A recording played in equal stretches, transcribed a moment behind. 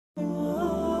Is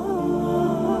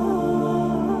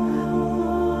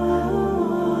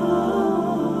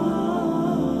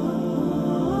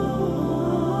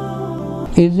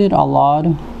it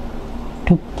allowed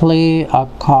to play a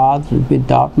card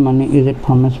without money? Is it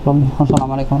permissible?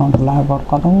 Assalamu alaikum warahmatullahi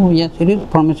wabarakatuh. Yes, it is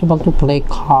permissible to play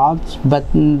cards, but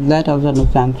let us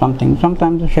understand something.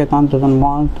 Sometimes the shaitan doesn't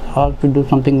want us to do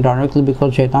something directly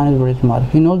because shaitan is very smart.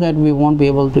 He knows that we won't be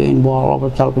able to involve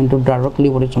ourselves into directly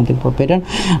what is something forbidden,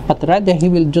 but rather he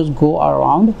will just go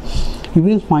around. He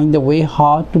will find the way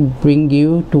how to bring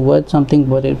you towards something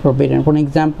what is forbidden. For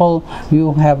example,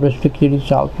 you have restricted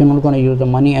yourself, you're not going to use the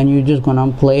money and you're just going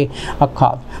to play a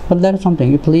card. But that is something,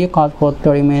 you play a card for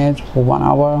 30 minutes, for 1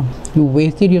 hour, you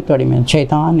wasted your 30 minutes.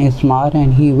 Shaitan is smart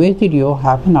and he wasted your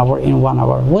half an hour in 1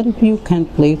 hour. What if you can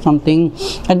play something,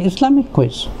 an Islamic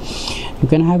quiz? You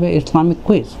can have an Islamic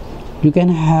quiz. You can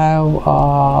have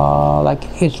like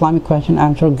Islamic question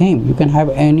answer game. You can have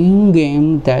any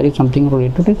game that is something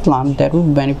related to Islam that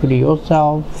will benefit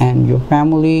yourself and your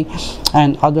family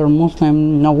and other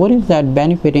Muslims. Now what is that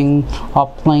benefiting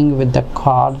of playing with the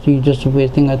cards? You're just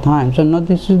wasting a time. So now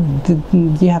this is,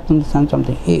 you have to understand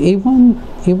something.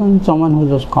 Even someone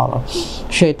who's a scholar,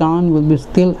 shaitan will be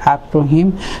still after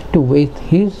him to waste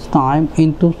his time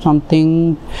into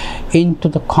something, into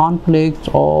the conflicts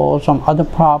or some other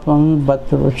problems. But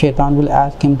shaitan will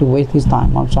ask him to waste his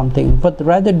time on something, but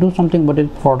rather do something what is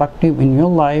productive in your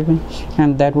life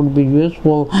and that would be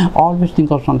useful. Always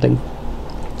think of something,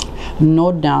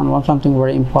 note down on something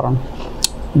very important.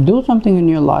 Do something in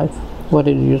your life what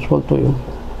is useful to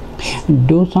you.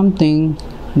 Do something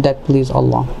that please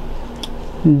Allah.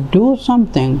 Do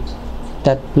something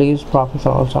that please Prophet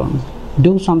ﷺ.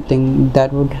 Do something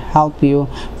that would help you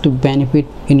to benefit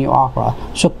in your akhirah.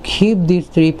 So keep these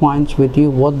 3 points with you,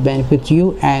 what benefits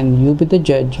you, and you be the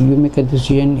judge. You make a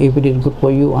decision if it is good for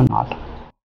you or not.